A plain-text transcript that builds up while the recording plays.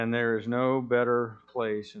And there is no better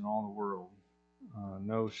place in all the world,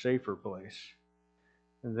 no safer place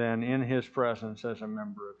than in His presence as a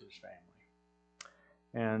member of His family.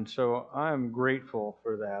 And so I'm grateful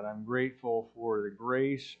for that. I'm grateful for the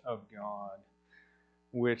grace of God,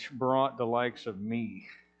 which brought the likes of me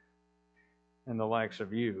and the likes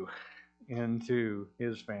of you into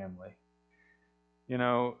His family. You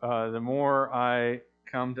know, the more I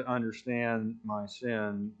come to understand my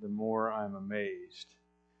sin, the more I'm amazed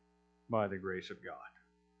by the grace of God.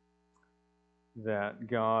 That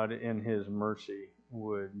God, in His mercy,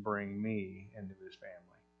 would bring me into His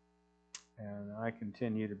family. And I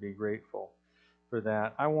continue to be grateful for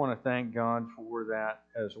that. I want to thank God for that,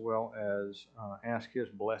 as well as ask His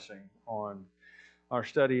blessing on our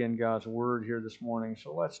study in God's Word here this morning.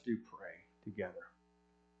 So let's pray together.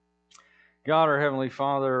 God, our Heavenly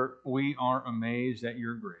Father, we are amazed at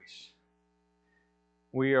your grace.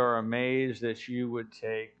 We are amazed that you would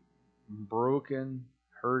take broken,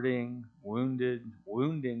 hurting,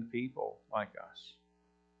 wounding people like us.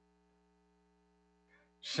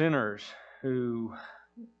 Sinners who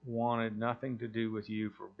wanted nothing to do with you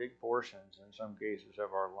for big portions, in some cases,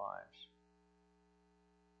 of our lives.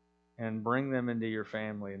 And bring them into your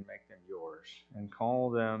family and make them yours. And call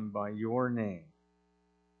them by your name.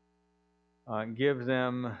 Give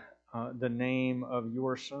them the name of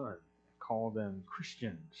your Son. Call them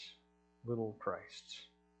Christians, little Christs.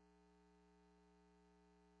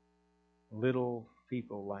 Little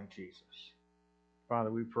people like Jesus. Father,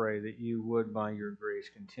 we pray that you would, by your grace,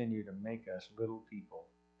 continue to make us little people,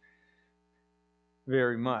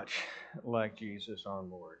 very much like Jesus our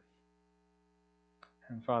Lord.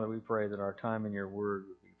 And Father, we pray that our time in your word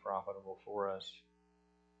would be profitable for us,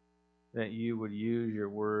 that you would use your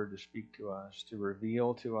word to speak to us, to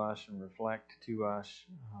reveal to us and reflect to us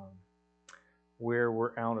where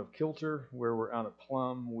we're out of kilter, where we're out of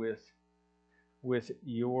plumb with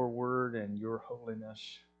your word and your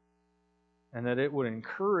holiness, and that it would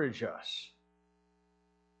encourage us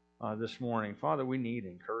this morning. Father, we need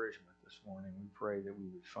encouragement this morning. We pray that we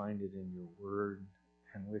would find it in your word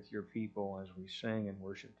and with your people as we sing and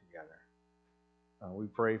worship together. We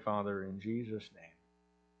pray, Father, in Jesus'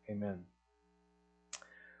 name. Amen.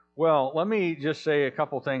 Well, let me just say a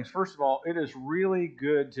couple things. First of all, it is really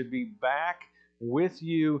good to be back with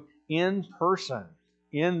you in person,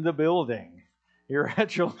 in the building, here at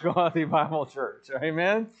Chillicothe Bible Church.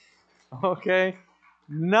 Amen? Okay?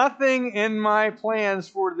 Nothing in my plans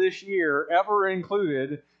for this year ever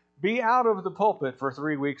included be out of the pulpit for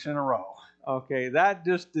 3 weeks in a row. Okay, that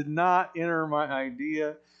just did not enter my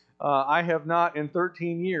idea. I have not in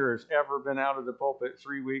 13 years ever been out of the pulpit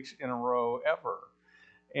 3 weeks in a row ever.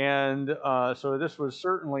 And so this was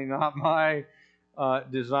certainly not my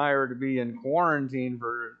desire to be in quarantine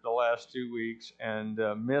for the last 2 weeks and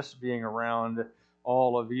miss being around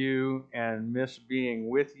all of you and miss being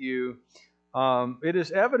with you. It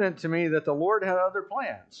is evident to me that the Lord had other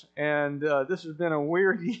plans. And this has been a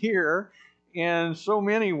weird year in so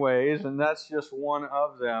many ways, and that's just one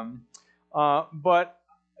of them. But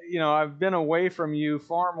you know, I've been away from you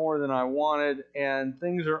far more than I wanted, and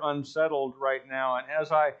things are unsettled right now. And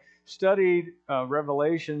as I studied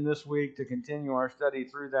Revelation this week to continue our study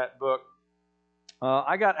through that book,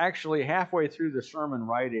 I got actually halfway through the sermon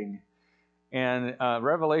writing, and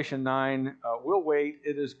Revelation 9 will wait.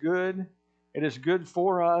 It is good. It is good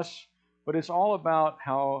for us, but it's all about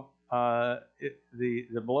how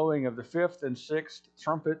the blowing of the fifth and sixth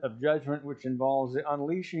trumpet of judgment, which involves the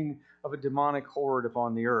unleashing of a demonic horde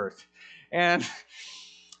upon the earth. And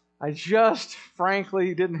I just,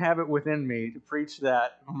 frankly, didn't have it within me to preach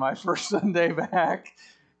that on my first Sunday back.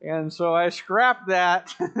 And so I scrapped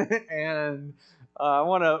that, and I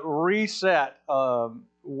want to reset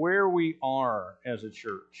where we are as a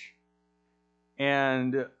church.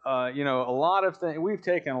 And, you know, a lot of things, we've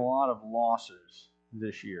taken a lot of losses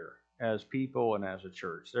this year as people and as a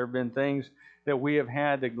church. There have been things that we have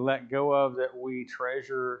had to let go of that we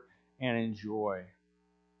treasure and enjoy.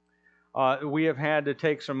 We have had to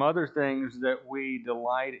take some other things that we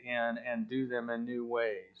delight in and do them in new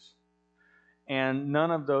ways. And none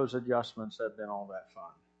of those adjustments have been all that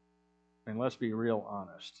fun. And let's be real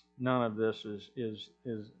honest. None of this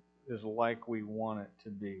is like we want it to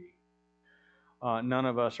be. None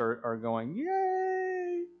of us are going,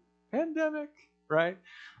 yay, pandemic, right?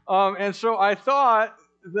 And so I thought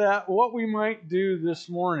that what we might do this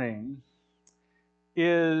morning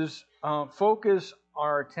is focus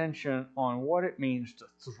our attention on what it means to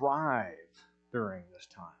thrive during this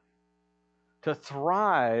time. To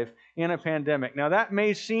thrive in a pandemic. Now that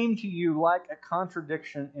may seem to you like a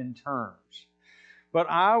contradiction in terms, But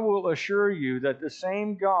I will assure you that the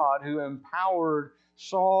same God who empowered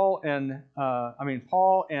Paul and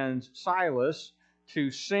Silas to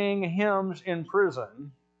sing hymns in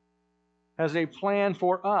prison has a plan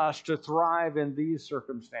for us to thrive in these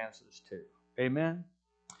circumstances too. Amen?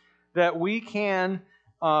 That we can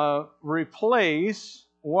replace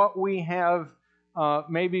what we have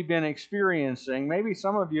maybe been experiencing. Maybe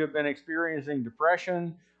some of you have been experiencing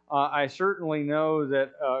depression. I certainly know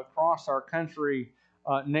that across our country,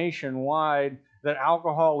 nationwide, that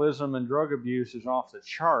alcoholism and drug abuse is off the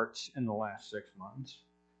charts in the last 6 months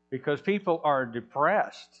because people are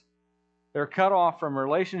depressed. They're cut off from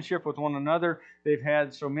relationship with one another. They've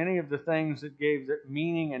had so many of the things that gave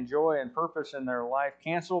meaning and joy and purpose in their life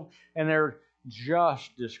canceled, and they're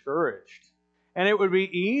just discouraged. And it would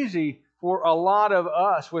be easy for a lot of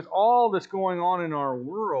us, with all that's going on in our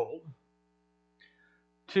world,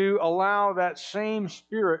 to allow that same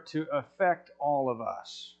spirit to affect all of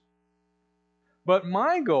us. But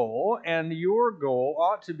my goal and your goal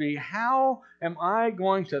ought to be, how am I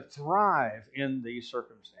going to thrive in these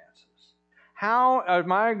circumstances? How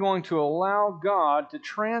am I going to allow God to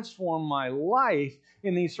transform my life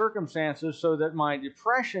in these circumstances so that my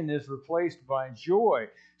depression is replaced by joy,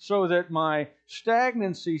 so that my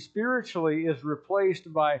stagnancy spiritually is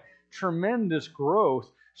replaced by tremendous growth,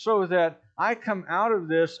 so that I come out of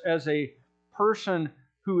this as a person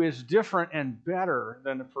who is different and better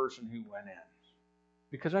than the person who went in?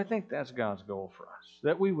 Because I think that's God's goal for us,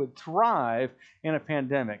 that we would thrive in a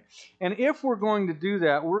pandemic. And if we're going to do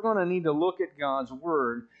that, we're going to need to look at God's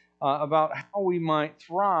Word about how we might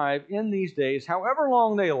thrive in these days, however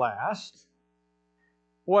long they last,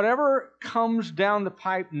 whatever comes down the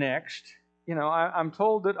pipe next. You know, I'm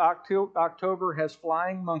told that October has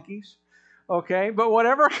flying monkeys, okay? But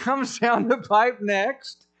whatever comes down the pipe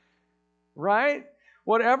next, right?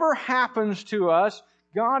 Whatever happens to us,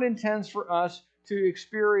 God intends for us to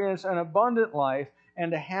experience an abundant life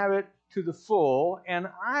and to have it to the full, and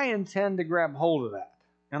I intend to grab hold of that.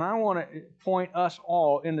 And I want to point us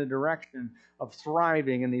all in the direction of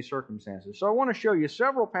thriving in these circumstances. So I want to show you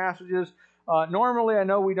several passages. Normally, I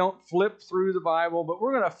know we don't flip through the Bible, but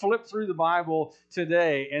we're going to flip through the Bible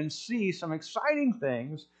today and see some exciting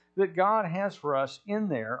things that God has for us in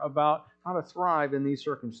there about how to thrive in these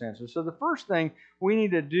circumstances. So the first thing we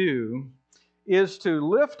need to do is to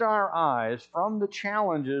lift our eyes from the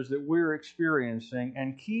challenges that we're experiencing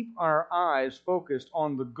and keep our eyes focused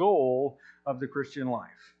on the goal of the Christian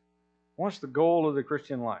life. What's the goal of the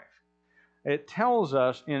Christian life? It tells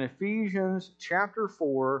us in Ephesians chapter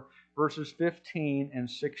 4, verses 15 and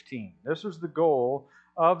 16. This is the goal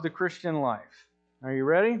of the Christian life. Are you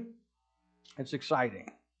ready? It's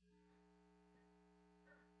exciting.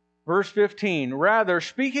 Verse 15, rather,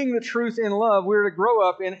 speaking the truth in love, we're to grow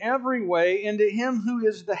up in every way into Him who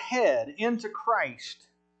is the head, into Christ,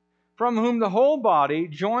 from whom the whole body,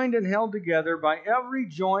 joined and held together by every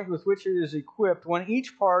joint with which it is equipped, when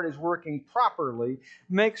each part is working properly,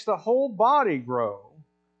 makes the whole body grow,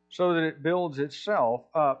 so that it builds itself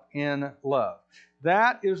up in love.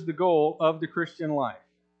 That is the goal of the Christian life.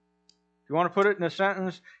 If you want to put it in a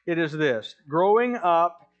sentence, it is this: growing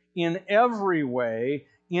up in every way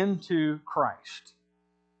into Christ.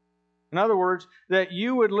 In other words, that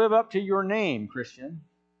you would live up to your name, Christian.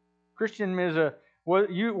 Christian is what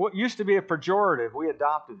used to be a pejorative. We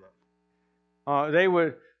adopted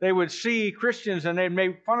it. They would see Christians and they'd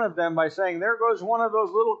make fun of them by saying, there goes one of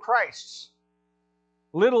those little Christs,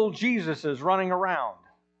 little Jesuses running around.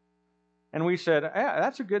 And we said, yeah,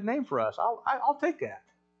 that's a good name for us. I'll take that.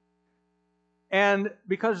 And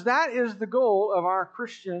because that is the goal of our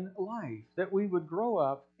Christian life, that we would grow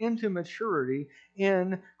up into maturity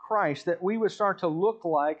in Christ, that we would start to look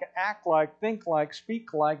like, act like, think like,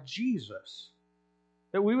 speak like Jesus,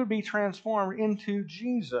 that we would be transformed into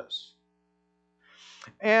Jesus.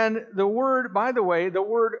 And the word, by the way, the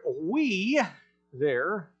word we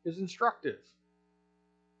there is instructive.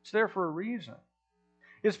 It's there for a reason.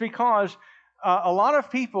 It's because a lot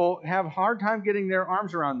of people have a hard time getting their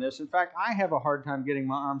arms around this. In fact, I have a hard time getting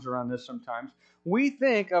my arms around this sometimes. We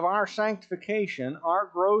think of our sanctification, our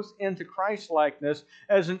growth into Christ-likeness,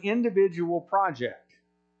 as an individual project.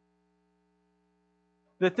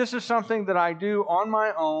 That this is something that I do on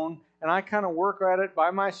my own, and I kind of work at it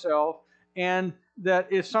by myself, and that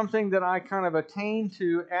it's something that I kind of attain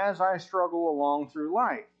to as I struggle along through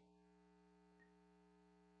life.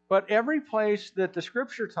 But every place that the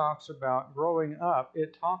Scripture talks about growing up,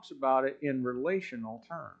 it talks about it in relational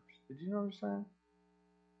terms. Did you notice that?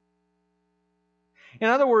 In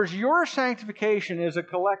other words, your sanctification is a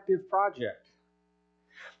collective project.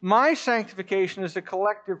 My sanctification is a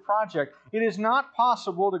collective project. It is not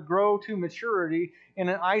possible to grow to maturity in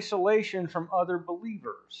an isolation from other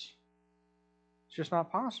believers. It's just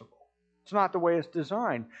not possible. It's not the way it's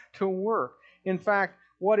designed to work. In fact,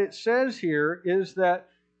 what it says here is that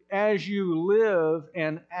as you live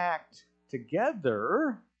and act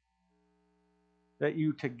together, that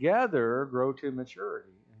you together grow to maturity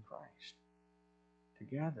in Christ.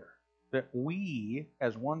 Together. That we,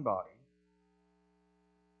 as one body,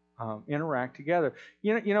 interact together.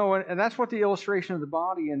 And that's what the illustration of the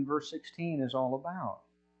body in verse 16 is all about.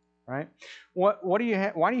 Right? What do you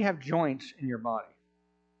have? Why do you have joints in your body?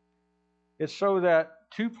 It's so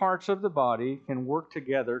that two parts of the body can work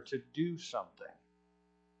together to do something.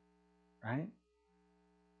 Right?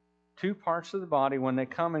 Two parts of the body, when they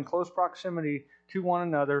come in close proximity to one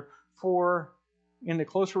another, in a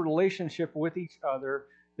closer relationship with each other,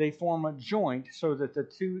 they form a joint so that the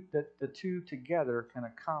two together can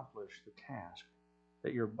accomplish the task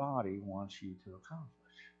that your body wants you to accomplish.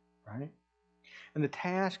 Right? And the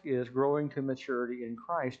task is growing to maturity in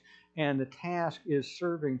Christ. And the task is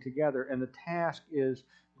serving together. And the task is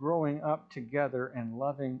growing up together and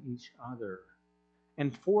loving each other.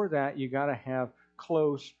 And for that, you got to have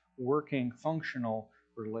close, working, functional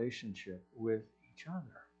relationship with each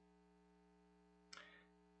other.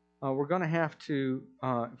 We're going to have to,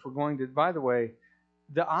 if we're going to, by the way,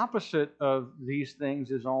 the opposite of these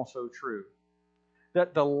things is also true.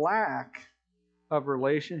 That the lack of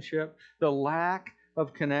relationship, the lack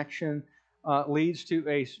of connection leads to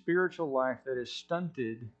a spiritual life that is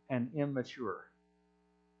stunted and immature.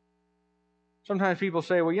 Sometimes people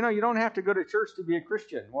say, well, you don't have to go to church to be a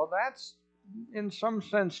Christian. Well, that's in some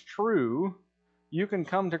sense true. You can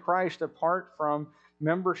come to Christ apart from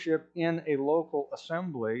membership in a local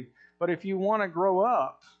assembly, but if you want to grow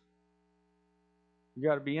up, you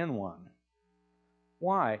got to be in one.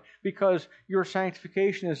 Why? Because your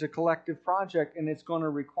sanctification is a collective project and it's going to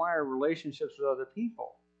require relationships with other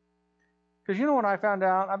people. Because you know what I found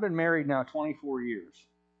out? I've been married now 24 years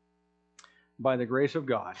by the grace of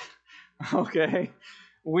God. Okay?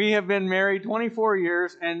 We have been married 24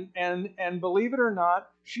 years and believe it or not,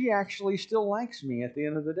 she actually still likes me at the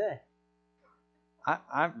end of the day.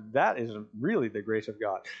 That is really the grace of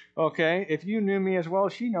God. Okay? If you knew me as well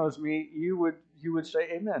as she knows me, you would say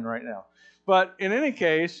amen right now. But in any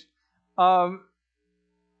case, what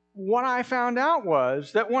I found out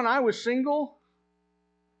was that when I was single,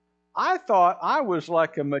 I thought I was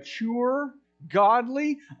like a mature,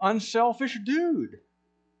 godly, unselfish dude.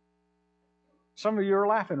 Some of you are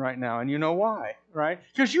laughing right now, and you know why, right?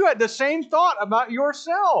 Because you had the same thought about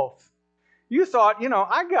yourself. You thought,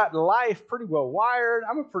 I got life pretty well wired.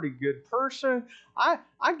 I'm a pretty good person. I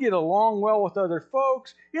get along well with other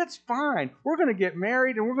folks. It's fine. We're going to get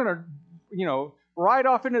married, and we're going to, ride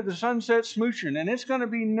off into the sunset smooching, and it's going to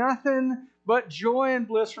be nothing but joy and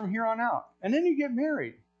bliss from here on out. And then you get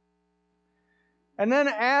married. And then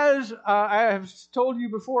as I have told you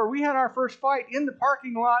before, we had our first fight in the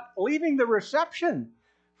parking lot leaving the reception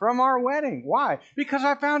from our wedding. Why? Because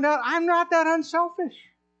I found out I'm not that unselfish.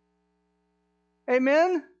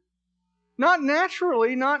 Amen? Not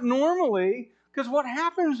naturally, not normally, because what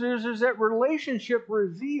happens is that relationship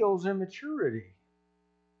reveals immaturity.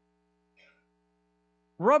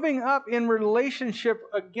 Rubbing up in relationship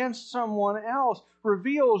against someone else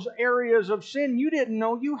reveals areas of sin you didn't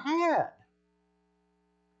know you had.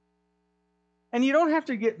 And you don't have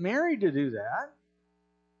to get married to do that.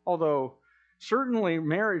 Although, certainly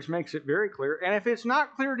marriage makes it very clear. And if it's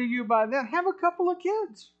not clear to you by then, have a couple of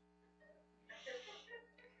kids.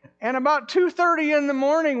 And about 2:30 in the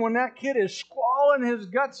morning, when that kid is squalling his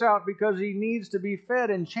guts out because he needs to be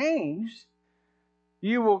fed and changed,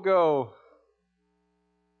 you will go,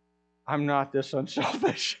 I'm not this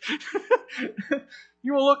unselfish.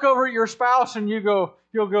 You will look over at your spouse and you'll go,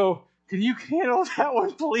 can you handle that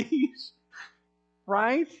one, please?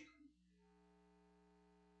 Right?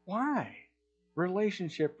 Why?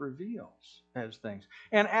 Relationship reveals those things.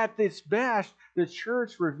 And at its best, the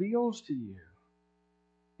church reveals to you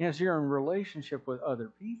as you're in relationship with other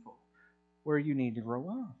people where you need to grow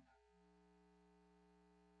up.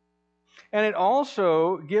 And it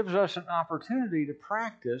also gives us an opportunity to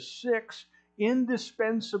practice 6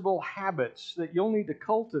 indispensable habits that you'll need to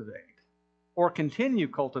cultivate or continue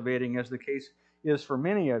cultivating, as the case is for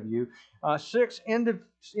many of you. 6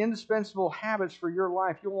 indispensable habits for your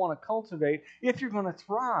life you'll want to cultivate if you're going to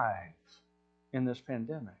thrive in this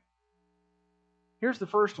pandemic. Here's the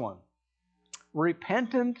first one.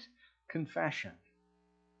 Repentant confession.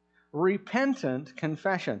 Repentant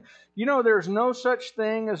confession. There's no such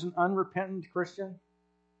thing as an unrepentant Christian.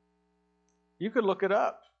 You could look it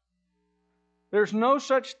up. There's no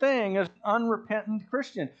such thing as an unrepentant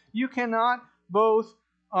Christian. You cannot both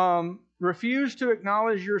refuse to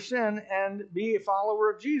acknowledge your sin and be a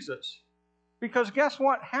follower of Jesus. Because guess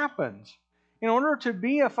what happens? In order to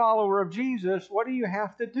be a follower of Jesus, what do you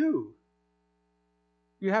have to do?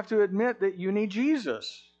 You have to admit that you need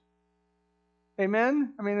Jesus.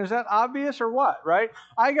 Amen? I mean, is that obvious or what, right?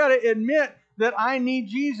 I got to admit that I need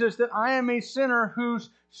Jesus, that I am a sinner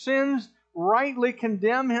whose sins rightly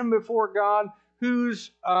condemn him before God,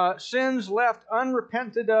 whose sins left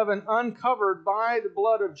unrepented of and uncovered by the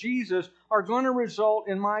blood of Jesus are going to result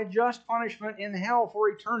in my just punishment in hell for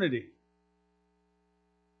eternity.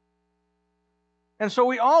 And so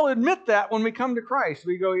we all admit that when we come to Christ.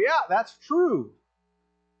 We go, yeah, that's true.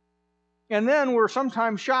 And then we're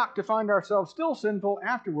sometimes shocked to find ourselves still sinful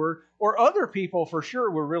afterward, or other people for sure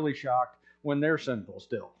were really shocked when they're sinful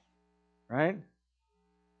still. Right?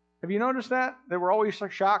 Have you noticed that? That we're always so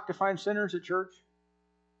shocked to find sinners at church?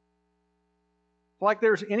 Like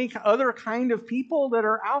there's any other kind of people that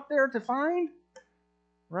are out there to find?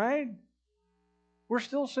 Right? We're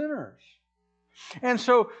still sinners. And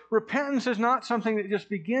so repentance is not something that just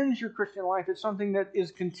begins your Christian life. It's something that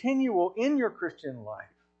is continual in your Christian life.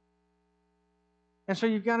 And so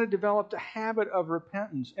you've got to develop the habit of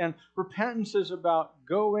repentance. And repentance is about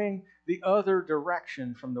going the other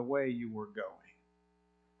direction from the way you were going.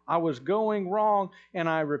 I was going wrong, and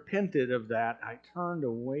I repented of that. I turned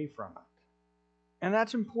away from it. And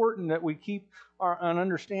that's important that we keep an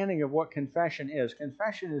understanding of what confession is.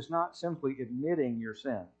 Confession is not simply admitting your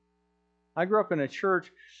sin. I grew up in a church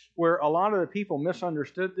where a lot of the people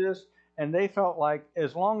misunderstood this, and they felt like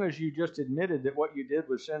as long as you just admitted that what you did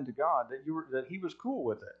was sin to God, that He was cool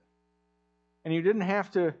with it, and you didn't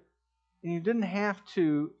have to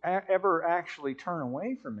ever actually turn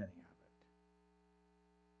away from any of it,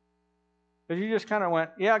 because you just kind of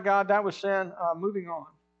went, "Yeah, God, that was sin. Moving on."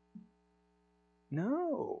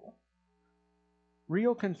 No.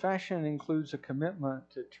 Real confession includes a commitment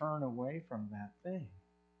to turn away from that thing.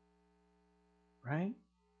 Right?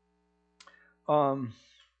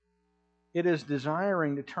 It is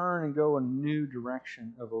desiring to turn and go a new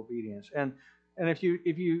direction of obedience. And if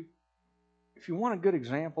you want a good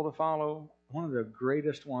example to follow, one of the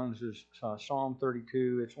greatest ones is Psalm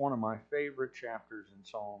 32. It's one of my favorite chapters in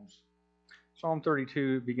Psalms. Psalm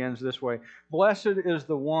 32 begins this way: "Blessed is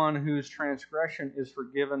the one whose transgression is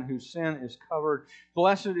forgiven, whose sin is covered.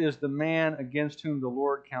 Blessed is the man against whom the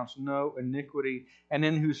Lord counts no iniquity, and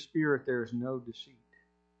in whose spirit there is no deceit."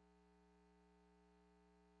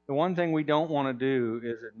 The one thing we don't want to do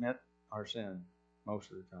is admit our sin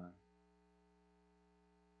most of the time.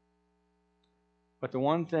 But the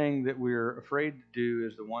one thing that we're afraid to do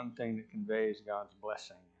is the one thing that conveys God's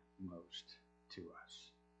blessing most to us.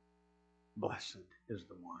 Blessed is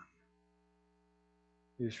the one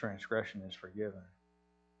whose transgression is forgiven.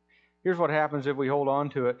 Here's what happens if we hold on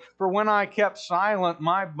to it. "For when I kept silent,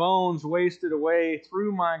 my bones wasted away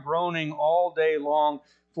through my groaning all day long.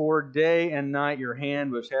 For day and night your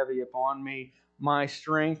hand was heavy upon me. My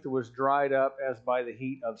strength was dried up as by the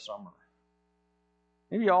heat of summer."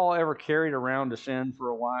 Maybe you all ever carried around a sin for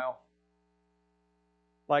a while?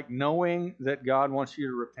 Like knowing that God wants you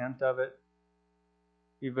to repent of it,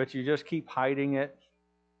 but you just keep hiding it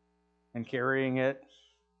and carrying it.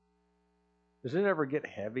 Does it ever get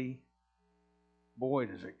heavy? Boy,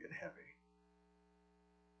 does it get heavy.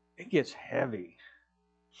 It gets heavy.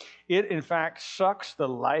 It, in fact, sucks the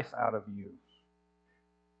life out of you.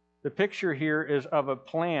 The picture here is of a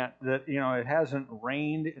plant that, it hasn't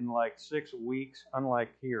rained in like 6 weeks,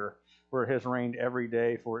 unlike here, where it has rained every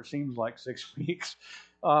day for it seems like 6 weeks.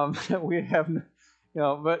 We have,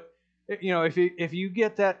 but if you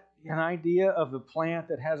get an idea of the plant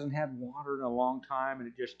that hasn't had water in a long time, and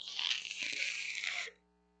it just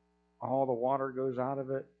all the water goes out of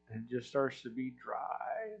it, and it just starts to be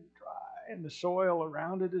dry, and the soil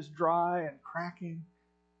around it is dry and cracking.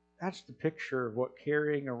 That's the picture of what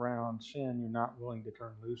carrying around sin you're not willing to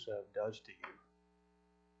turn loose of does to you.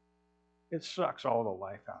 It sucks all the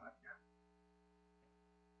life out of you.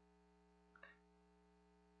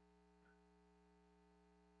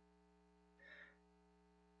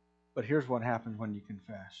 But here's what happens when you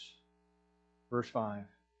confess. Verse 5.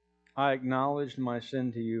 "I acknowledged my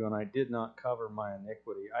sin to you, and I did not cover my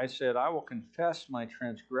iniquity. I said, I will confess my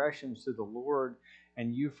transgressions to the Lord,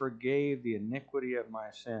 and you forgave the iniquity of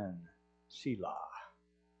my sin." Selah.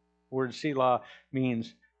 The word Selah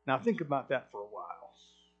means, now think about that for a while.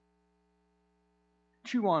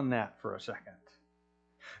 Chew on that for a second.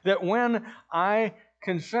 That when I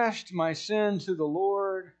confessed my sin to the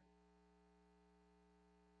Lord,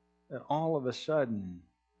 that all of a sudden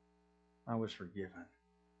I was forgiven.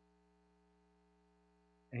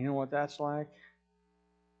 And you know what that's like?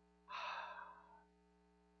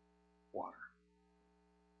 Water.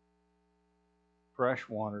 Fresh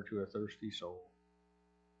water to a thirsty soul.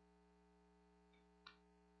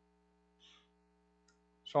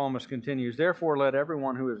 Psalmist continues, "Therefore let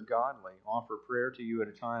everyone who is godly offer prayer to you at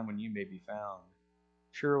a time when you may be found.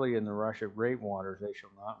 Surely in the rush of great waters they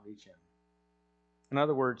shall not reach him." In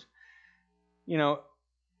other words,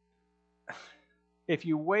 if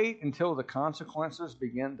you wait until the consequences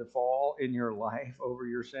begin to fall in your life over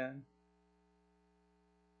your sin,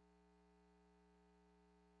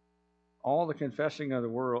 all the confessing of the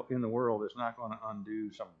world in the world is not going to undo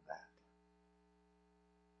some of that.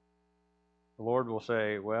 The Lord will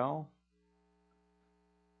say, well,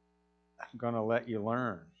 I'm going to let you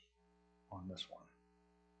learn on this one.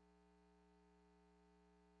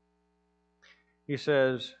 He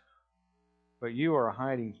says, but you are a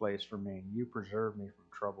hiding place for me. You preserve me from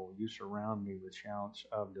trouble. You surround me with shouts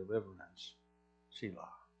of deliverance.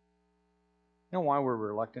 Selah. You know why we're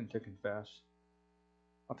reluctant to confess?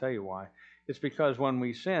 I'll tell you why. It's because when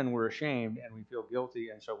we sin, we're ashamed and we feel guilty,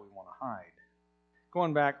 and so we want to hide.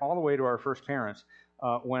 Going back all the way to our first parents,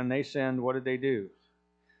 when they sinned, what did they do?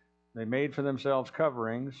 They made for themselves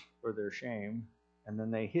coverings for their shame, and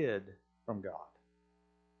then they hid from God.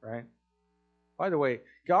 Right? By the way,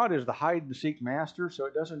 God is the hide-and-seek master, so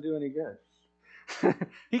it doesn't do any good.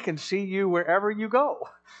 He can see you wherever you go.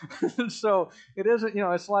 So it isn't,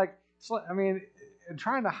 it's like,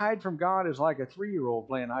 trying to hide from God is like a 3-year-old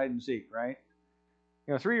playing hide-and-seek, right?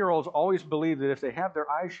 3-year-olds always believe that if they have their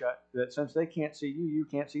eyes shut, that since they can't see you, you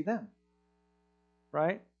can't see them.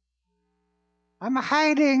 Right? I'm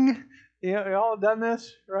hiding. You all done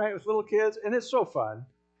this, right, with little kids, and it's so fun,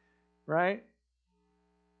 right?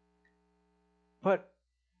 But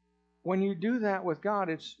when you do that with God,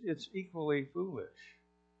 it's equally foolish,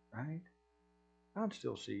 right? God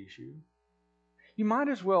still sees you. You might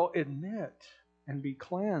as well admit and be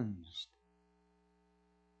cleansed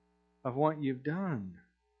of what you've done.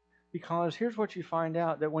 Because here's what you find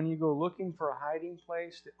out, that when you go looking for a hiding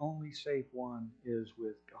place, the only safe one is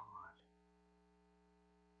with God.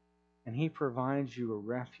 And He provides you a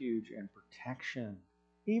refuge and protection,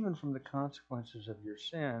 even from the consequences of your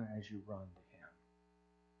sin as you run to Him.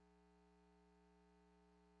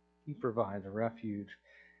 He provides a refuge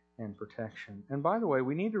and protection. And by the way,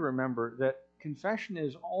 we need to remember that confession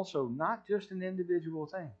is also not just an individual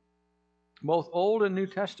thing. Both Old and New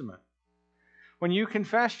Testament. When you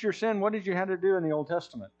confessed your sin, what did you have to do in the Old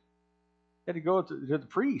Testament? You had to go to the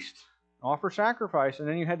priest, offer sacrifice, and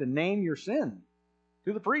then you had to name your sin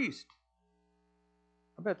to the priest.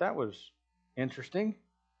 I bet that was interesting,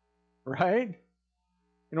 right?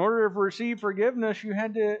 In order to receive forgiveness, you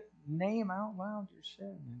had to name out loud your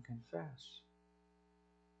sin and confess.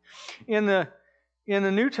 In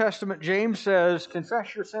the New Testament, James says,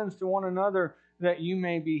 confess your sins to one another that you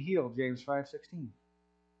may be healed. James 5:16.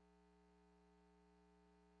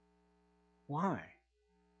 Why?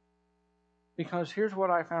 Because here's what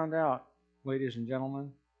I found out, ladies and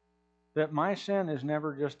gentlemen, that my sin is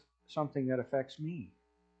never just something that affects me.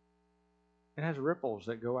 It has ripples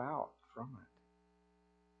that go out from it.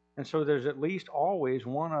 And so there's at least always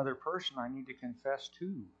one other person I need to confess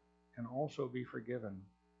to and also be forgiven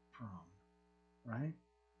from. Right?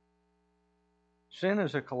 Sin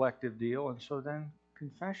is a collective deal, and so then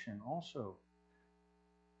confession also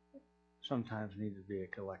sometimes needs to be a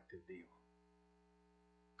collective deal.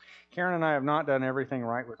 Karen and I have not done everything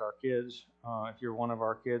right with our kids. If you're one of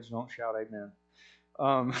our kids, don't shout amen.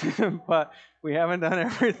 But we haven't done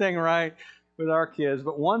everything right with our kids.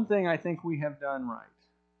 But one thing I think we have done right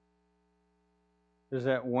is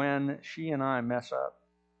that when she and I mess up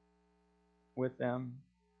with them,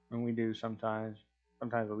 and we do sometimes we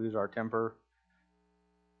lose our temper,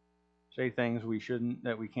 say things we shouldn't,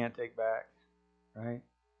 that we can't take back, right?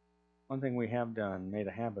 One thing we have done, made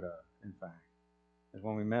a habit of, in fact, is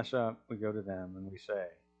when we mess up, we go to them and we say,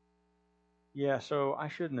 yeah, so I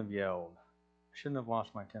shouldn't have yelled. I shouldn't have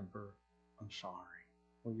lost my temper. I'm sorry.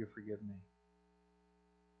 Will you forgive me?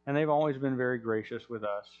 And they've always been very gracious with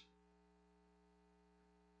us.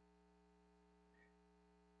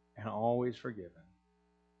 And always forgiven.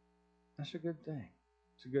 That's a good thing.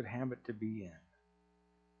 It's a good habit to be in.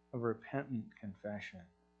 A repentant confession.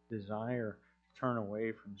 Desire to turn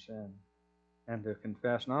away from sin. And to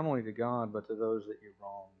confess not only to God, but to those that you've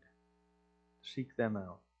wronged. Seek them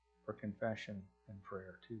out for confession and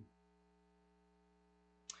prayer too.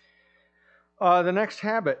 The next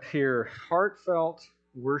habit here, heartfelt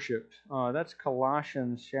worship. That's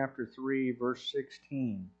Colossians chapter 3, verse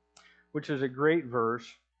 16. which is a great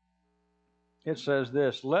verse. It says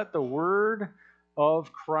this, "Let the word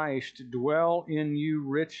of Christ dwell in you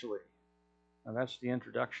richly." Now that's the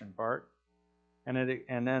introduction part. And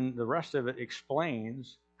then the rest of it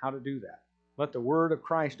explains how to do that. Let the word of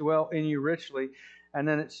Christ dwell in you richly. And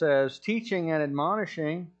then it says, "Teaching and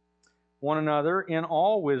admonishing one another in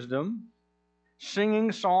all wisdom,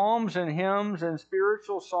 singing psalms and hymns and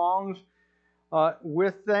spiritual songs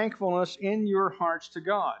with thankfulness in your hearts to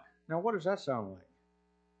God." Now, what does that sound like?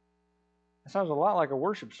 It sounds a lot like a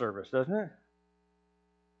worship service, doesn't it?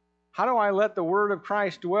 How do I let the word of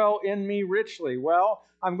Christ dwell in me richly? Well,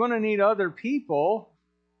 I'm going to need other people,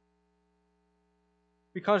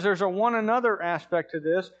 because there's a one another aspect to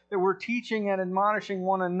this, that we're teaching and admonishing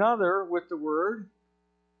one another with the word,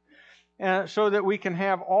 and so that we can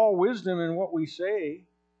have all wisdom in what we say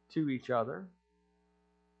to each other.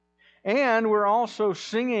 And we're also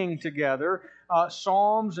singing together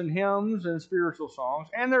psalms and hymns and spiritual songs.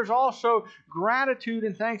 And there's also gratitude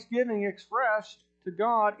and thanksgiving expressed to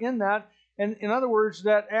God in that. And in other words,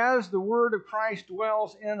 that as the word of Christ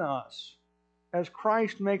dwells in us, as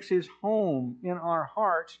Christ makes his home in our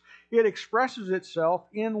hearts, it expresses itself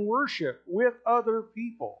in worship with other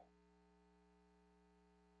people.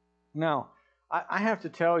 Now, I have to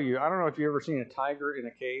tell you, I don't know if you've ever seen a tiger in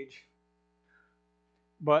a cage,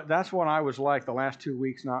 but that's what I was like the last 2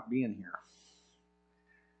 weeks not being here.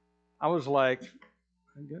 I was like,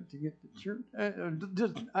 I got to get the church.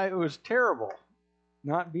 It was terrible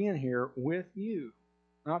not being here with you,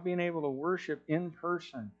 not being able to worship in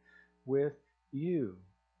person with you.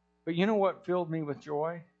 But you know what filled me with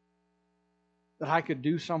joy? That I could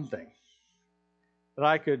do something. That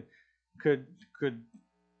I could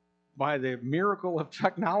by the miracle of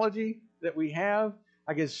technology that we have,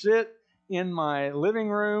 I could sit in my living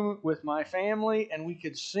room with my family and we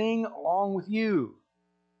could sing along with you.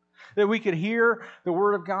 That we could hear the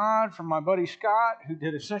Word of God from my buddy Scott, who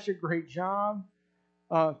did such a great job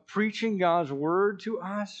preaching God's Word to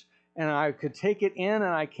us. And I could take it in, and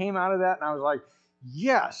I came out of that and I was like,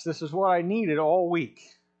 yes, this is what I needed all week.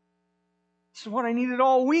 This is what I needed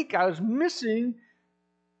all week. I was missing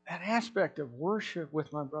that aspect of worship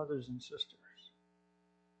with my brothers and sisters.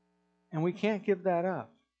 And we can't give that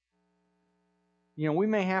up. You know, we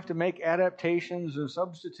may have to make adaptations and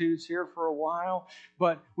substitutes here for a while,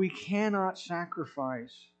 but we cannot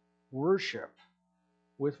sacrifice worship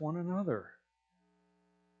with one another.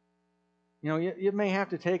 You know, it may have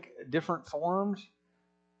to take different forms,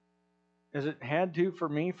 as it had to for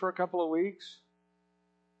me for a couple of weeks.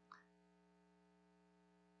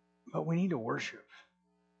 But we need to worship,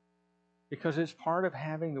 because it's part of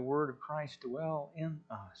having the Word of Christ dwell in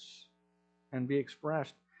us and be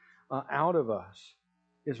expressed out of us,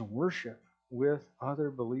 is worship with other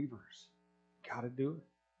believers. Got to do it.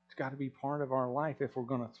 It's got to be part of our life if we're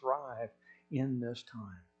going to thrive in this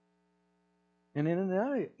time. And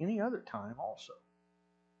in any other time also.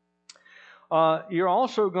 You're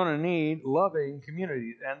also going to need loving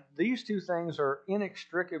community. And these two things are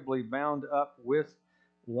inextricably bound up with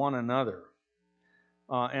one another.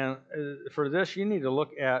 And for this, you need to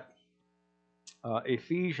look at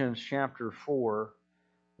Ephesians chapter 4,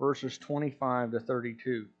 verses 25 to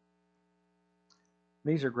 32.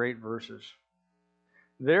 These are great verses.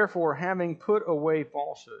 "Therefore, having put away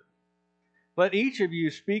falsehood, let each of you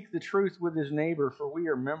speak the truth with his neighbor, for we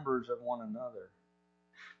are members of one another.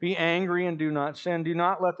 Be angry and do not sin. Do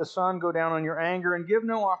not let the sun go down on your anger, and give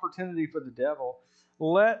no opportunity for the devil.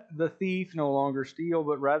 Let the thief no longer steal,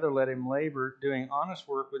 but rather let him labor, doing honest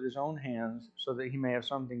work with his own hands, so that he may have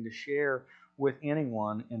something to share with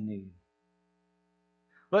anyone in need.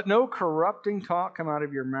 Let no corrupting talk come out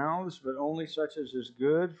of your mouths, but only such as is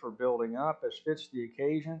good for building up, as fits the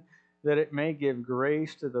occasion, that it may give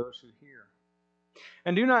grace to those who hear.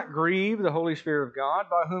 And do not grieve the Holy Spirit of God,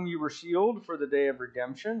 by whom you were sealed for the day of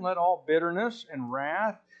redemption. Let all bitterness and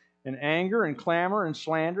wrath and anger and clamor and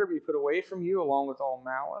slander be put away from you, along with all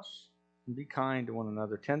malice. And be kind to one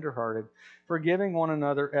another, tenderhearted, forgiving one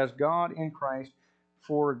another, as God in Christ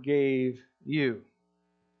forgave you."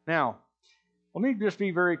 Now, let me just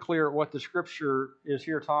be very clear what the Scripture is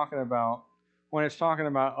here talking about when it's talking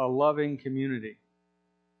about a loving community.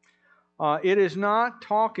 It is not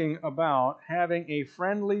talking about having a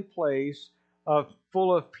friendly place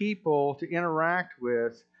full of people to interact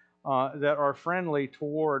with that are friendly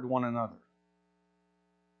toward one another.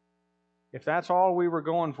 If that's all we were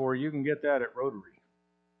going for, you can get that at Rotary.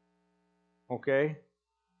 Okay?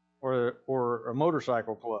 Or a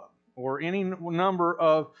motorcycle club. Or any number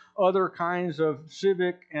of other kinds of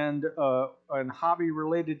civic and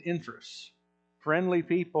hobby-related interests. Friendly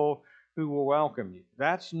people who will welcome you.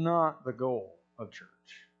 That's not the goal of church.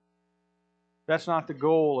 That's not the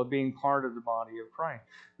goal of being part of the body of Christ.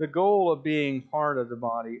 The goal of being part of the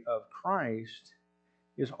body of Christ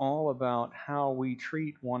is all about how we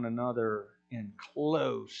treat one another in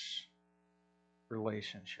close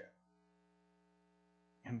relationship.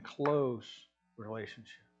 In close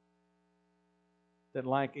relationship. That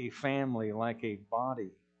like a family, like a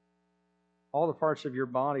body, all the parts of your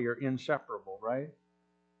body are inseparable, right?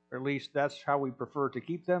 Or at least that's how we prefer to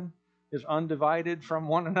keep them, is undivided from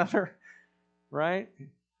one another, right?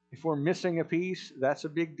 If we're missing a piece, that's a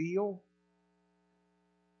big deal.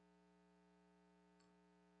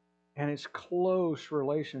 And it's close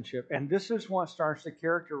relationship. And this is what starts to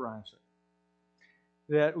characterize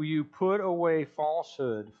it. That you put away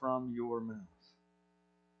falsehood from your mouth.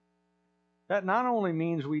 That not only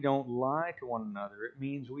means we don't lie to one another, it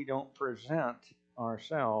means we don't present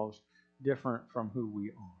ourselves different from who we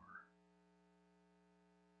are.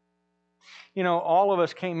 You know, all of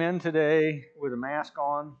us came in today with a mask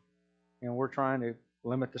on, and we're trying to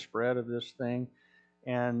limit the spread of this thing.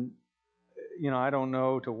 And, you know, I don't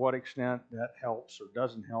know to what extent that helps or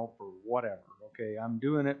doesn't help or whatever. Okay, I'm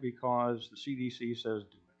doing it because the CDC says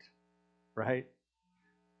do it, right?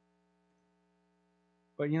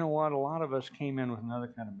 But you know what? A lot of us came in with another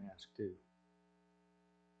kind of mask too.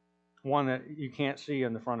 One that you can't see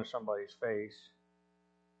in the front of somebody's face.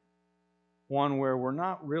 One where we're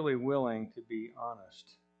not really willing to be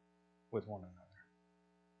honest with one another.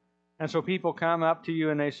 And so people come up to you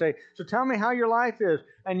and they say, so tell me how your life is.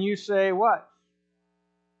 And you say, what?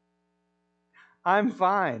 I'm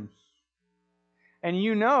fine. And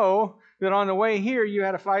you know that on the way here you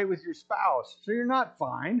had a fight with your spouse. So you're not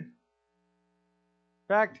fine. In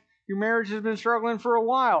fact, your marriage has been struggling for a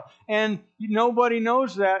while. And nobody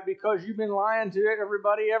knows that because you've been lying to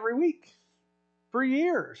everybody every week. For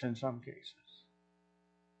years in some cases.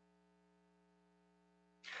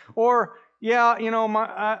 Or, yeah, you know,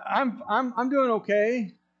 I'm doing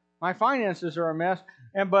okay. My finances are a mess.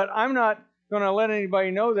 But I'm not going to let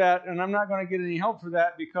anybody know that, and I'm not going to get any help for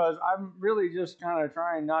that because I'm really just kind of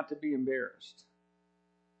trying not to be embarrassed.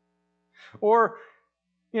 Or,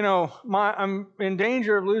 you know, I'm in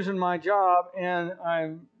danger of losing my job, and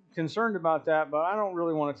I'm concerned about that, but I don't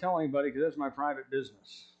really want to tell anybody because that's my private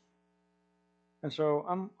business. And so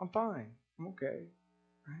I'm fine. I'm okay.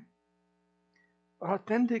 Right? But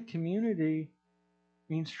authentic community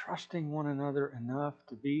means trusting one another enough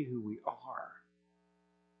to be who we are.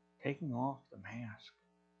 Taking off the mask.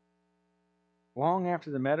 Long after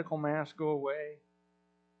the medical masks go away,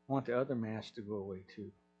 I want the other masks to go away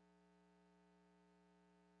too.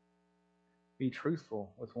 Be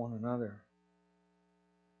truthful with one another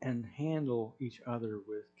and handle each other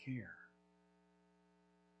with care.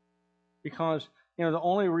 Because, you know, the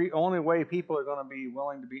only way people are going to be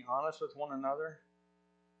willing to be honest with one another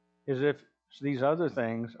is if these other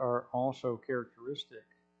things are also characteristic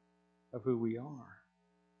of who we are.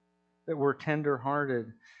 That we're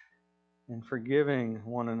tender-hearted and forgiving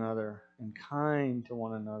one another and kind to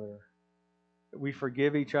one another. That we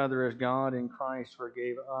forgive each other as God in Christ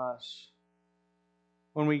forgave us.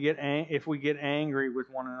 When we if we get angry with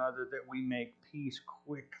one another, that we make peace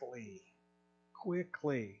quickly.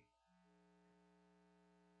 Quickly.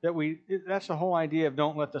 That's the whole idea of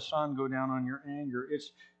don't let the sun go down on your anger. It's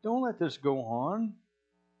don't let this go on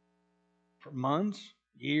for months,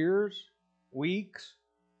 years, weeks.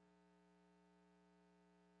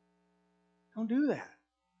 Don't do that.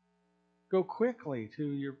 Go quickly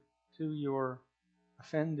to your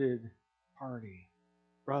offended party,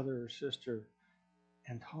 brother or sister,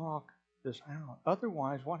 and talk this out.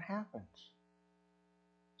 Otherwise, what happens?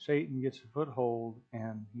 Satan gets a foothold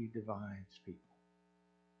and he divides people.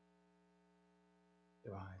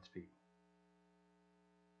 Divides people.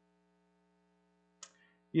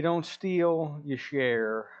 You don't steal, you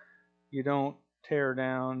share. You don't tear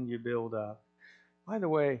down, you build up. By the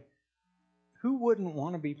way, who wouldn't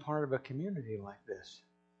want to be part of a community like this?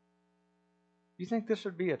 You think this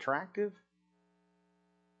would be attractive?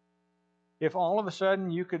 If all of a sudden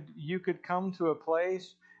you could come to a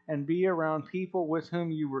place and be around people with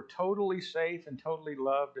whom you were totally safe and totally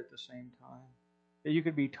loved at the same time. That you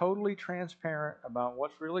could be totally transparent about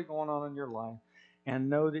what's really going on in your life and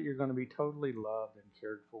know that you're going to be totally loved and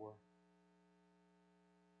cared for.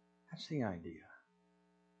 That's the idea.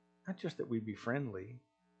 Not just that we be friendly,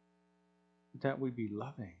 but that we be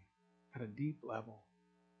loving at a deep level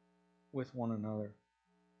with one another.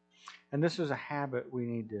 And this is a habit we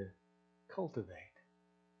need to cultivate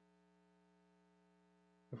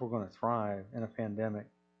if we're going to thrive in a pandemic.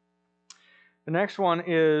 The next one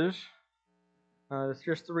is There's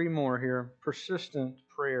just three more here. Persistent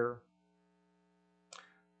prayer.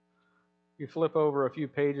 You flip over a few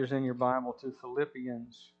pages in your Bible to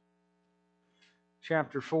Philippians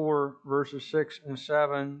chapter 4, verses 6 and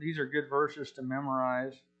 7. These are good verses to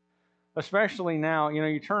memorize. Especially now,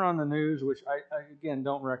 you turn on the news, which I again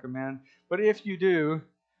don't recommend. But if you do,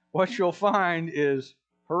 what you'll find is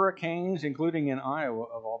hurricanes, including in Iowa,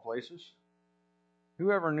 of all places.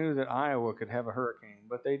 Whoever knew that Iowa could have a hurricane?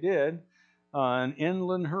 But they did. An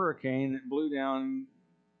inland hurricane that blew down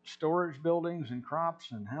storage buildings and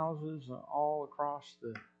crops and houses all across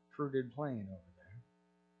the fruited plain over there.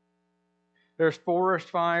 There's forest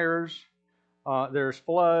fires. There's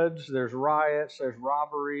floods, there's riots, there's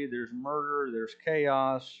robbery, there's murder, there's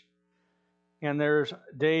chaos, and there's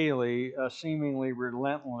daily a seemingly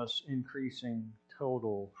relentless increasing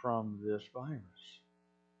total from this virus.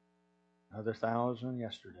 Another 1,000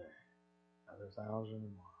 yesterday, another 1,000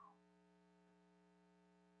 tomorrow.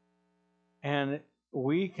 And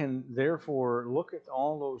we can therefore look at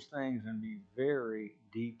all those things and be very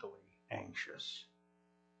deeply anxious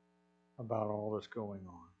about all that's going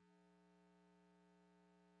on.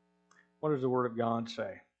 What does the Word of God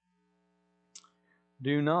say?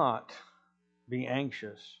 Do not be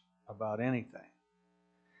anxious about anything,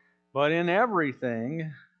 but in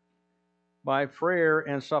everything, by prayer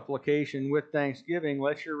and supplication with thanksgiving,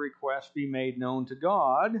 let your requests be made known to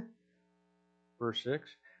God. Verse 6.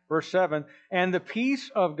 Verse 7. And the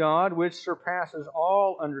peace of God, which surpasses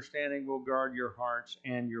all understanding, will guard your hearts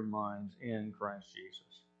and your minds in Christ Jesus.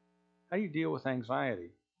 How do you deal with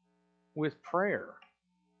anxiety? With prayer.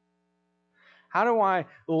 How do I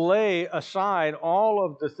lay aside all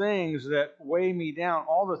of the things that weigh me down,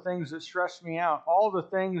 all the things that stress me out, all the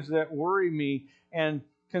things that worry me and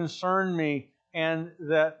concern me and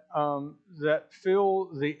that fill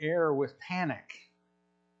the air with panic?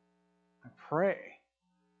 I pray.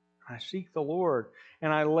 I seek the Lord,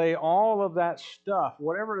 and I lay all of that stuff,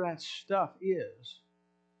 whatever that stuff is,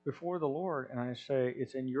 before the Lord, and I say,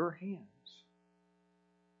 it's in your hands.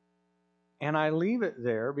 And I leave it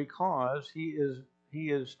there because He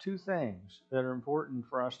is two things that are important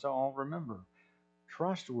for us to all remember: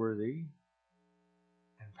 trustworthy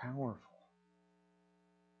and powerful.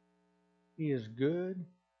 He is good,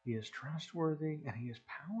 He is trustworthy, and He is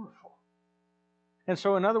powerful. And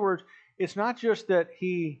so, in other words, it's not just that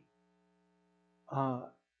He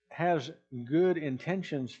has good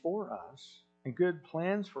intentions for us and good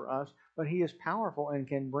plans for us, but He is powerful and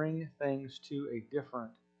can bring things to a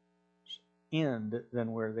different end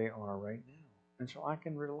than where they are right now. And so I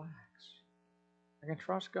can relax. I can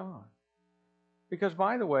trust God. Because,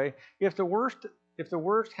 by the way, if the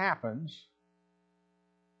worst happens,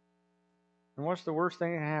 and what's the worst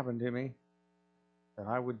thing that happened to me? That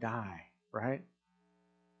I would die, right?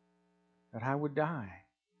 That I would die.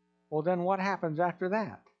 Well, then what happens after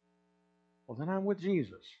that? Well, then I'm with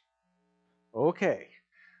Jesus. Okay.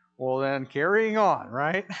 Well, then carrying on,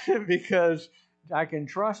 right? Because I can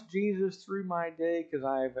trust Jesus through my day because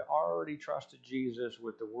I've already trusted Jesus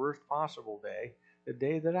with the worst possible day, the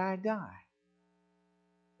day that I die.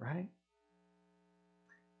 Right?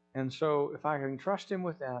 And so if I can trust Him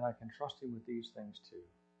with that, I can trust Him with these things too.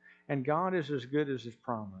 And God is as good as His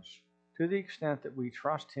promise. To the extent that we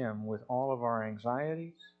trust Him with all of our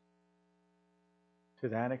anxieties, to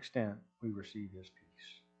that extent we receive His peace.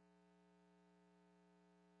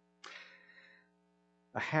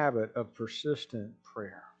 A habit of persistent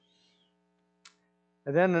prayer.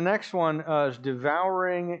 And then the next one is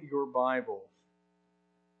devouring your Bible.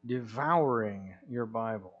 Devouring your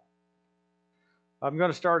Bible. I'm going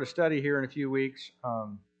to start a study here in a few weeks. I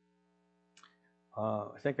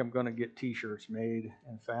think I'm going to get T-shirts made,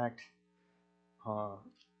 in fact.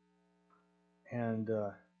 And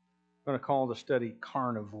I'm going to call the study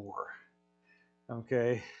Carnivore.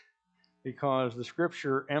 Okay? Because the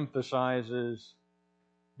Scripture emphasizes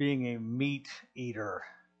being a meat eater,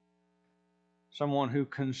 someone who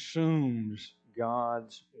consumes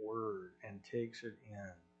God's Word and takes it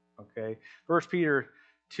in. Okay, 1 Peter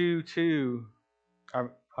 2:2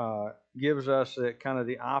 gives us kind of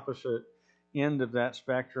the opposite end of that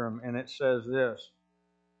spectrum, and it says this: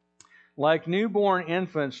 like newborn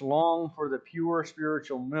infants long for the pure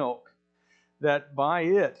spiritual milk, that by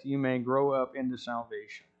it you may grow up into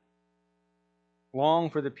salvation. Long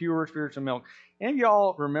for the pure spiritual milk. Any of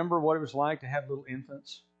y'all remember what it was like to have little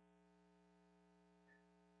infants?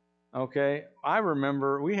 Okay, I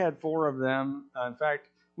remember we had 4 of them. In fact,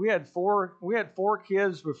 we had four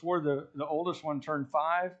kids before the oldest one turned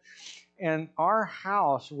 5, and our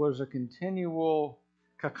house was a continual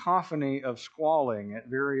cacophony of squalling at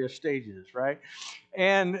various stages, right?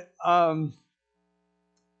 And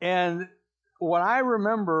And what I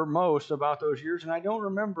remember most about those years, and I don't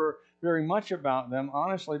remember very much about them,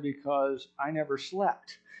 honestly, because I never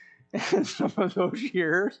slept in some of those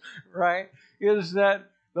years, right, is that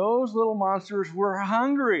those little monsters were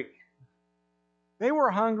hungry. They were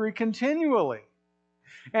hungry continually.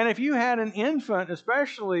 And if you had an infant,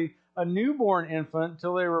 especially a newborn infant,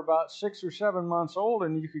 until they were about 6 or 7 months old,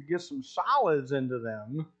 and you could get some solids into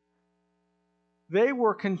them, they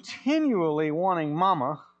were continually wanting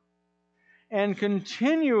mama and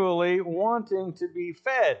continually wanting to be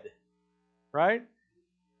fed, right?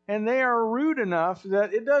 And they are rude enough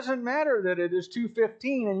that it doesn't matter that it is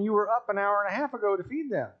 2:15 and you were up an hour and a half ago to feed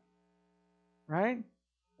them, right?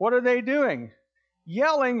 What are they doing?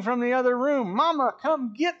 Yelling from the other room, "Mama,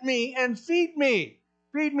 come get me and feed me.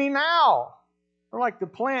 Feed me now." They're like the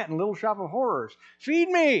plant in Little Shop of Horrors. Feed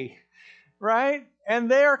me, right?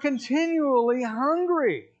 And they are continually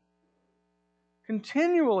hungry.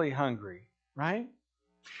 Continually hungry, right?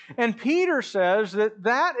 And Peter says that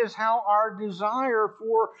that is how our desire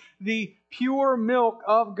for the pure milk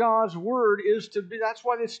of God's Word is to be. That's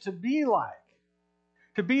what it's to be like.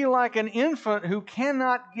 To be like an infant who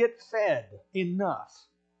cannot get fed enough,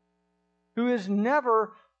 who is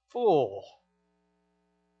never full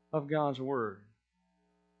of God's Word.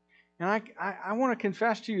 And I want to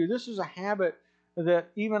confess to you, this is a habit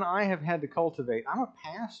that even I have had to cultivate. I'm a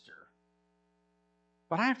pastor.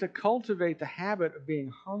 But I have to cultivate the habit of being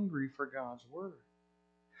hungry for God's Word.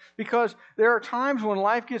 Because there are times when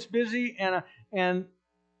life gets busy and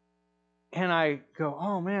I go,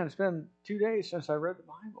 "Oh man, it's been 2 days since I read the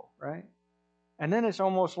Bible," right? And then it's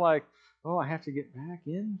almost like, "Oh, I have to get back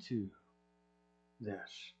into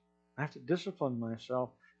this. I have to discipline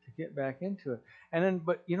myself to get back into it." And then,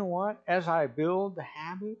 but you know what? As I build the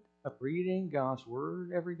habit of reading God's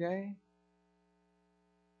Word every day,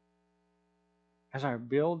 as I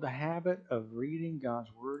build the habit of reading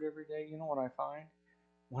God's Word every day, you know what I find?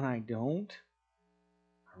 When I don't,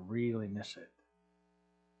 I really miss it.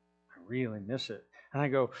 I really miss it. And I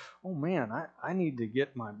go, "Oh man, I need to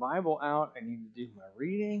get my Bible out. I need to do my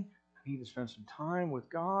reading. I need to spend some time with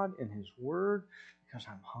God in His Word because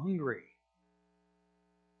I'm hungry."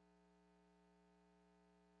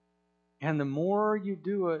 And the more you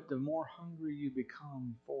do it, the more hungry you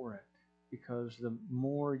become for it, because the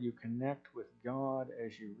more you connect with God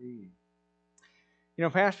as you read. You know,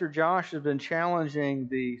 Pastor Josh has been challenging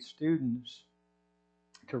the students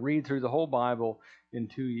to read through the whole Bible in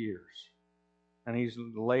 2 years. And he's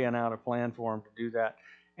laying out a plan for them to do that.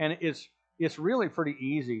 And it's really pretty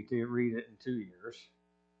easy to read it in 2 years.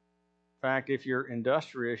 In fact, if you're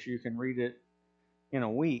industrious, you can read it in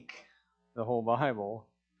a week, the whole Bible.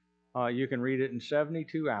 You can read it in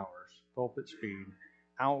 72 hours, pulpit speed,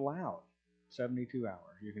 out loud. 72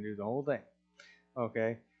 hours. You can do the whole thing.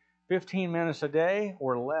 Okay? 15 minutes a day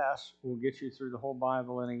or less will get you through the whole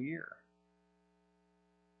Bible in a year.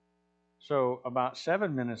 So about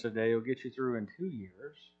 7 minutes a day will get you through in 2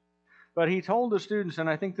 years. But he told the students, and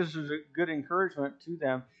I think this is a good encouragement to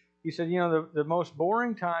them, he said, you know, the most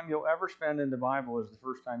boring time you'll ever spend in the Bible is the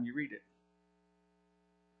first time you read it.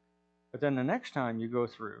 But then the next time you go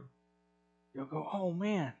through, you'll go, "Oh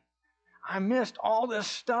man, I missed all this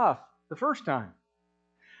stuff the first time."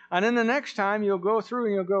 And then the next time you'll go through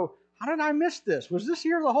and you'll go, "How did I miss this? Was this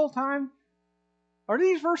here the whole time? Are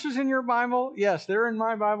these verses in your Bible?" "Yes, they're in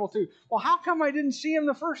my Bible too." "Well, how come I didn't see them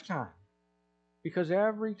the first time?" Because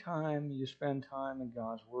every time you spend time in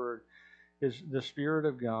God's Word, the Spirit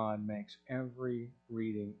of God makes every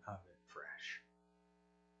reading of it fresh.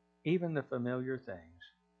 Even the familiar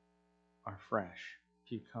things are fresh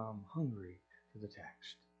if you come hungry to the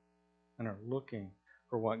text and are looking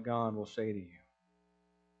for what God will say to you.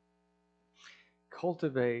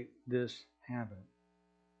 Cultivate this habit.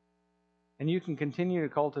 And you can continue to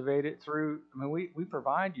cultivate it through, we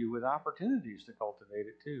provide you with opportunities to cultivate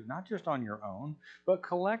it too, not just on your own, but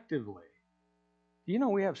collectively. Do you know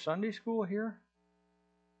we have Sunday school here?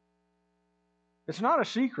 It's not a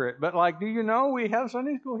secret, but do you know we have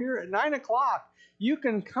Sunday school here at 9 o'clock? You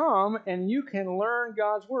can come and you can learn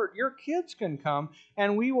God's Word. Your kids can come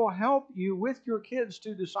and we will help you with your kids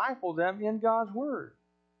to disciple them in God's Word.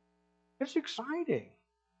 It's exciting.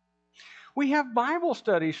 We have Bible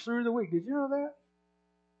studies through the week. Did you know that?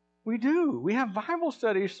 We do. We have Bible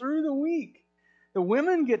studies through the week. The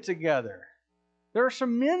women get together. There are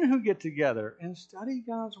some men who get together and study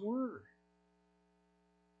God's Word.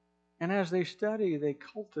 And as they study, they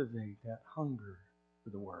cultivate that hunger for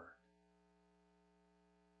the Word.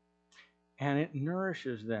 And it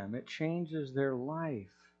nourishes them. It changes their life.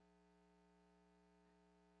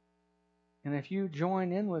 And if you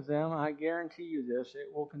join in with them, I guarantee you this,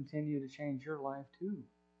 it will continue to change your life too.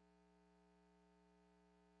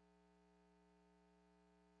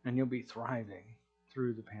 And you'll be thriving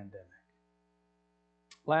through the pandemic.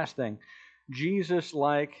 Last thing,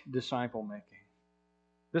 Jesus-like disciple making.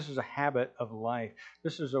 This is a habit of life.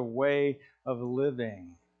 This is a way of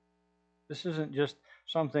living. This isn't just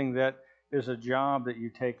something that is a job that you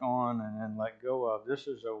take on and then let go of. This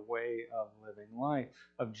is a way of living life,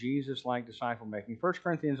 of Jesus-like disciple making. 1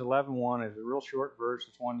 Corinthians 11:1 is a real short verse.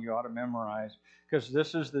 It's one you ought to memorize because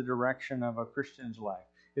this is the direction of a Christian's life.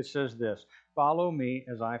 It says this, "Follow me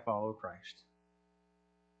as I follow Christ."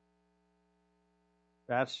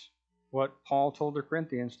 That's what Paul told the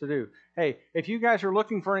Corinthians to do. Hey, if you guys are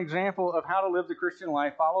looking for an example of how to live the Christian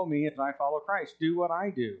life, follow me as I follow Christ. Do what I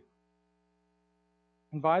do.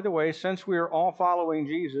 And by the way, since we are all following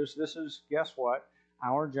Jesus, this is, guess what,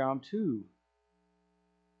 our job too.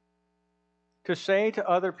 To say to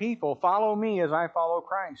other people, follow me as I follow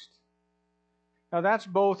Christ. Now that's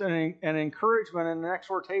both an encouragement and an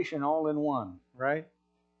exhortation all in one, right?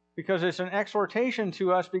 Because it's an exhortation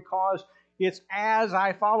to us because it's as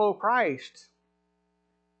I follow Christ.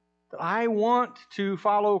 I want to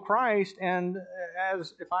follow Christ, and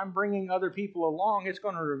as if I'm bringing other people along, it's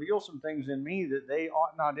going to reveal some things in me that they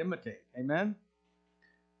ought not imitate. Amen?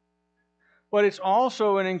 But it's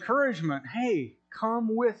also an encouragement. Hey,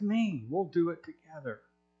 come with me. We'll do it together.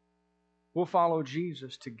 We'll follow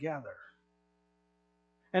Jesus together.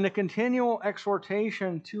 And a continual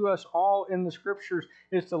exhortation to us all in the Scriptures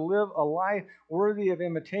is to live a life worthy of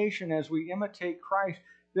imitation as we imitate Christ,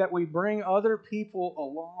 that we bring other people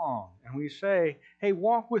along and we say, hey,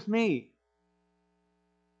 walk with me.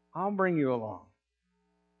 I'll bring you along.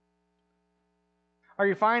 Are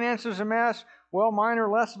your finances a mess? Well, mine are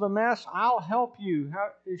less of a mess. I'll help you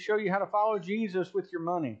show you how to follow Jesus with your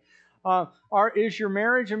money. Is your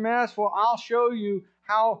marriage a mess? Well, I'll show you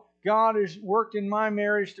how God has worked in my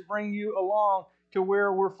marriage to bring you along to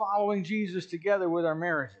where we're following Jesus together with our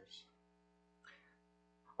marriages.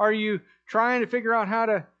 Are you trying to figure out how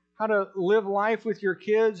to live life with your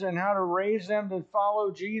kids and how to raise them to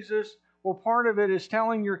follow Jesus? Well, part of it is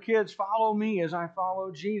telling your kids, follow me as I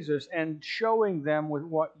follow Jesus, and showing them with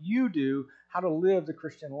what you do how to live the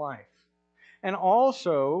Christian life. And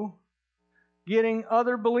also getting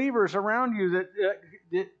other believers around you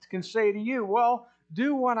that can say to you, well,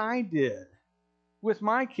 do what I did with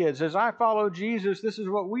my kids. As I follow Jesus, this is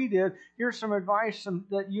what we did. Here's some advice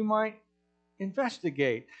that you might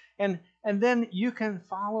investigate. And then you can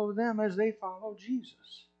follow them as they follow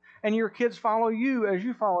Jesus. And your kids follow you as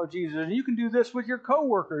you follow Jesus. And you can do this with your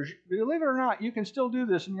coworkers. Believe it or not, you can still do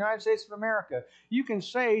this in the United States of America. You can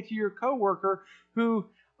say to your coworker who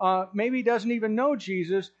maybe doesn't even know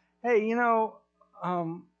Jesus, hey,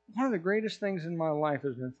 one of the greatest things in my life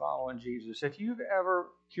has been following Jesus. If you're ever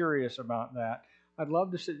curious about that, I'd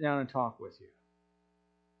love to sit down and talk with you.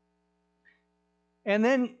 And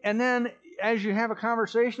then as you have a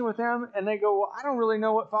conversation with them and they go, well, I don't really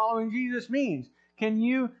know what following Jesus means. Can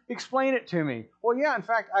you explain it to me? Well, yeah, in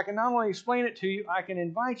fact, I can not only explain it to you, I can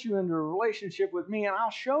invite you into a relationship with me and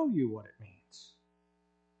I'll show you what it means.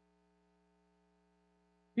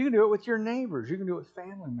 You can do it with your neighbors. You can do it with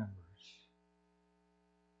family members.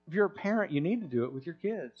 If you're a parent, you need to do it with your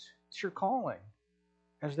kids. It's your calling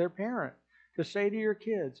as their parent to say to your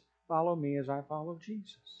kids, follow me as I follow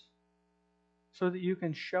Jesus. So that you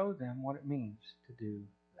can show them what it means to do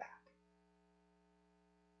that.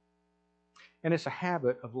 And it's a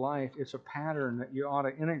habit of life. It's a pattern that you ought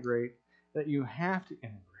to integrate, that you have to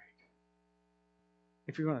integrate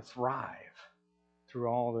if you're going to thrive through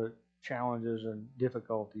all the challenges and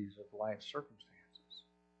difficulties of life's circumstances.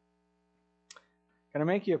 Can I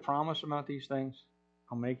make you a promise about these things?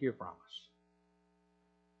 I'll make you a promise.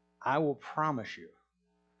 I will promise you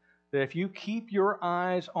that if you keep your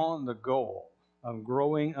eyes on the goal of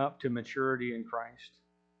growing up to maturity in Christ,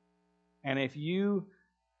 and if you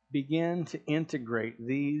begin to integrate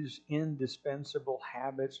these indispensable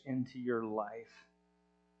habits into your life,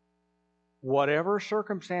 whatever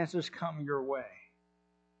circumstances come your way,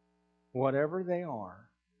 whatever they are,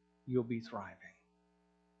 you'll be thriving.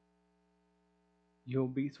 You'll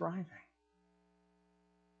be thriving.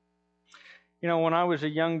 When I was a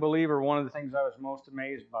young believer, one of the things I was most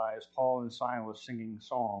amazed by is Paul and Silas singing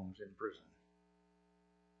psalms in prison.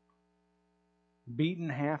 Beaten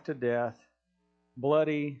half to death,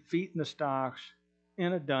 bloody, feet in the stocks,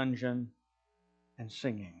 in a dungeon, and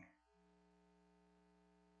singing.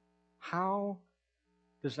 How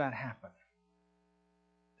does that happen?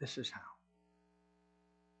 This is how.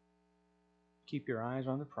 Keep your eyes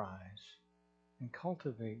on the prize and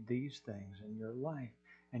cultivate these things in your life,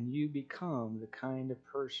 and you become the kind of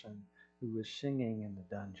person who is singing in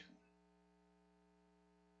the dungeon.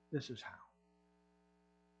 This is how.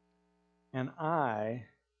 And I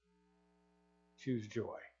choose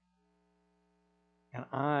joy. And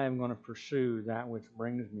I'm going to pursue that which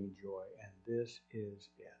brings me joy, and this is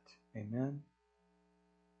it. Amen?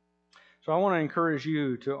 So I want to encourage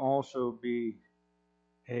you to also be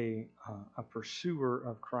a pursuer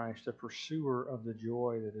of Christ, a pursuer of the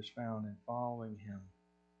joy that is found in following Him,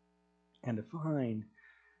 and to find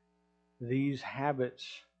these habits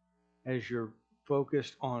as you're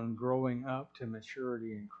focused on growing up to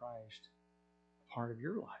maturity in Christ, part of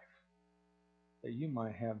your life, that you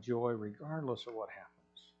might have joy regardless of what happens.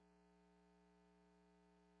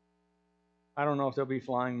 I don't know if there'll be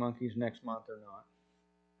flying monkeys next month or not.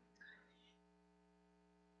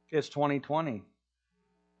 It's 2020.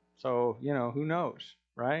 So, who knows,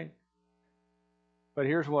 right? But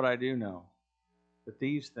here's what I do know. That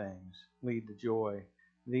these things lead to joy.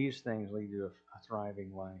 These things lead to a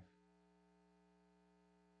thriving life.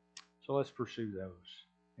 So let's pursue those.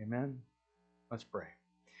 Amen? Let's pray.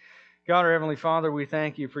 God, our Heavenly Father, we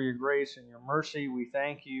thank you for your grace and your mercy. We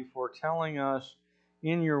thank you for telling us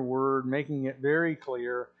in your word, making it very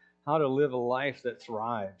clear how to live a life that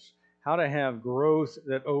thrives, how to have growth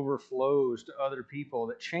that overflows to other people,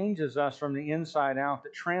 that changes us from the inside out,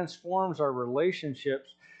 that transforms our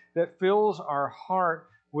relationships, that fills our heart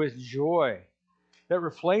with joy, that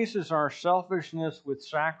replaces our selfishness with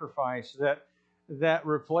sacrifice, that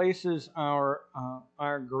replaces our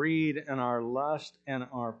greed and our lust and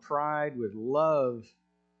our pride with love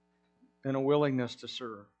and a willingness to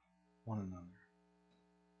serve one another.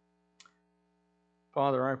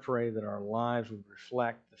 Father, I pray that our lives would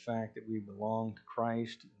reflect the fact that we belong to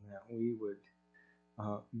Christ and that we would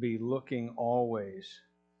be looking always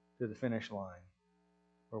to the finish line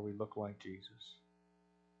where we look like Jesus.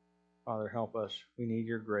 Father, help us. We need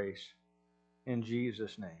your grace. In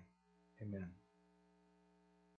Jesus' name, amen.